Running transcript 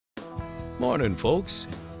Morning, folks.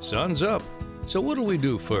 Sun's up. So what'll we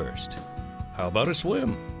do first? How about a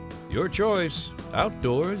swim? Your choice,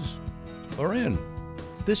 outdoors or in.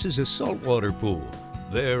 This is a saltwater pool,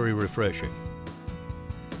 very refreshing.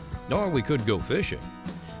 Or we could go fishing.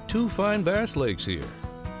 2 fine bass lakes here.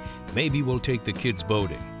 Maybe we'll take the kids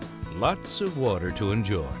boating. Lots of water to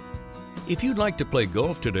enjoy. If you'd like to play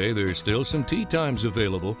golf today, there's still some tee times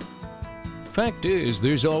available. Fact is,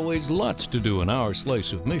 there's always lots to do in our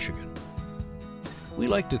slice of Michigan. We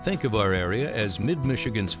like to think of our area as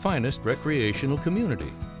Mid-Michigan's finest recreational community.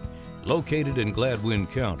 Located in Gladwin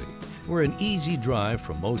County, we're an easy drive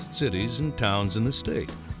from most cities and towns in the state,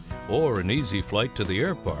 or an easy flight to the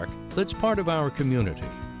air park that's part of our community.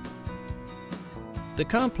 The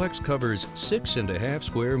complex covers 6.5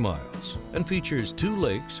 square miles and features 2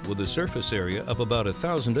 lakes with a surface area of about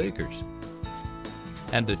 1,000 acres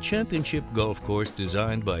and a championship golf course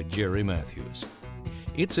designed by Jerry Matthews.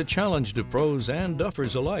 It's a challenge to pros and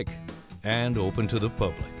duffers alike and open to the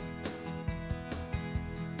public.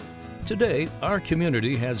 Today, our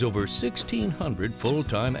community has over 1,600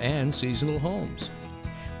 full-time and seasonal homes.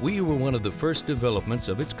 We were one of the first developments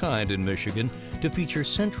of its kind in Michigan to feature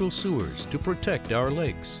central sewers to protect our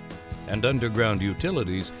lakes and underground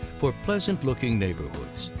utilities for pleasant-looking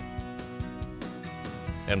neighborhoods.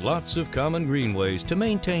 And lots of common greenways to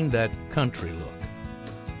maintain that country look.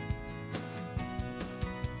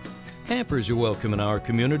 Campers are welcome in our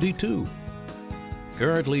community too.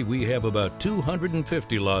 Currently, we have about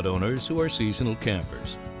 250 lot owners who are seasonal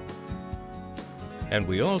campers. And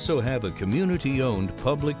we also have a community-owned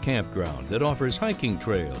public campground that offers hiking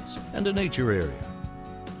trails and a nature area.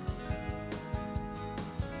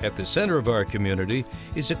 At the center of our community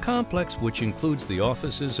is a complex which includes the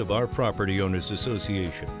offices of our Property Owners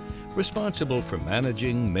Association, responsible for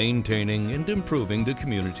managing, maintaining, and improving the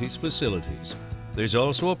community's facilities. There's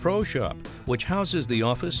also a pro shop, which houses the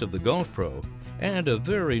office of the golf pro and a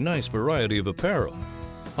very nice variety of apparel.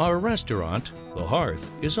 Our restaurant, The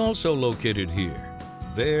Hearth, is also located here.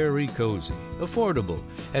 Very cozy, affordable,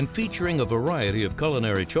 and featuring a variety of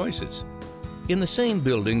culinary choices. In the same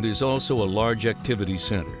building, there's also a large activity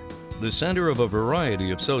center, the center of a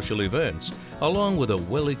variety of social events, along with a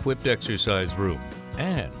well-equipped exercise room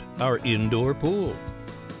and our indoor pool.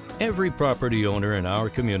 Every property owner in our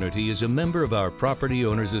community is a member of our Property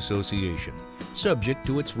Owners Association, subject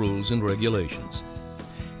to its rules and regulations.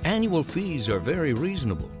 Annual fees are very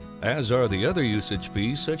reasonable, as are the other usage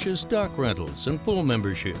fees such as dock rentals and pool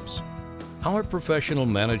memberships. Our professional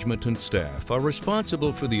management and staff are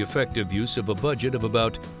responsible for the effective use of a budget of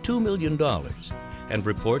about $2 million and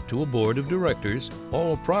report to a board of directors,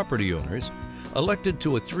 all property owners, elected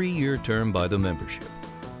to a 3-year term by the membership.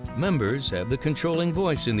 Members have the controlling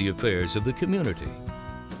voice in the affairs of the community.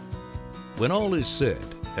 When all is said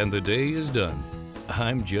and the day is done,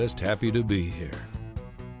 I'm just happy to be here.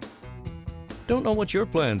 Don't know what your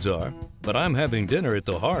plans are, but I'm having dinner at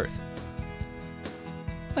the Hearth.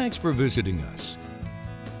 Thanks for visiting us.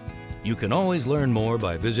 You can always learn more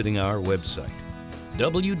by visiting our website,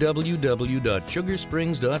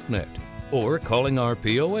 www.sugarsprings.net, or calling our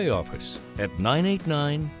POA office at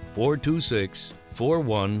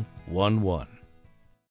 989-426-4111.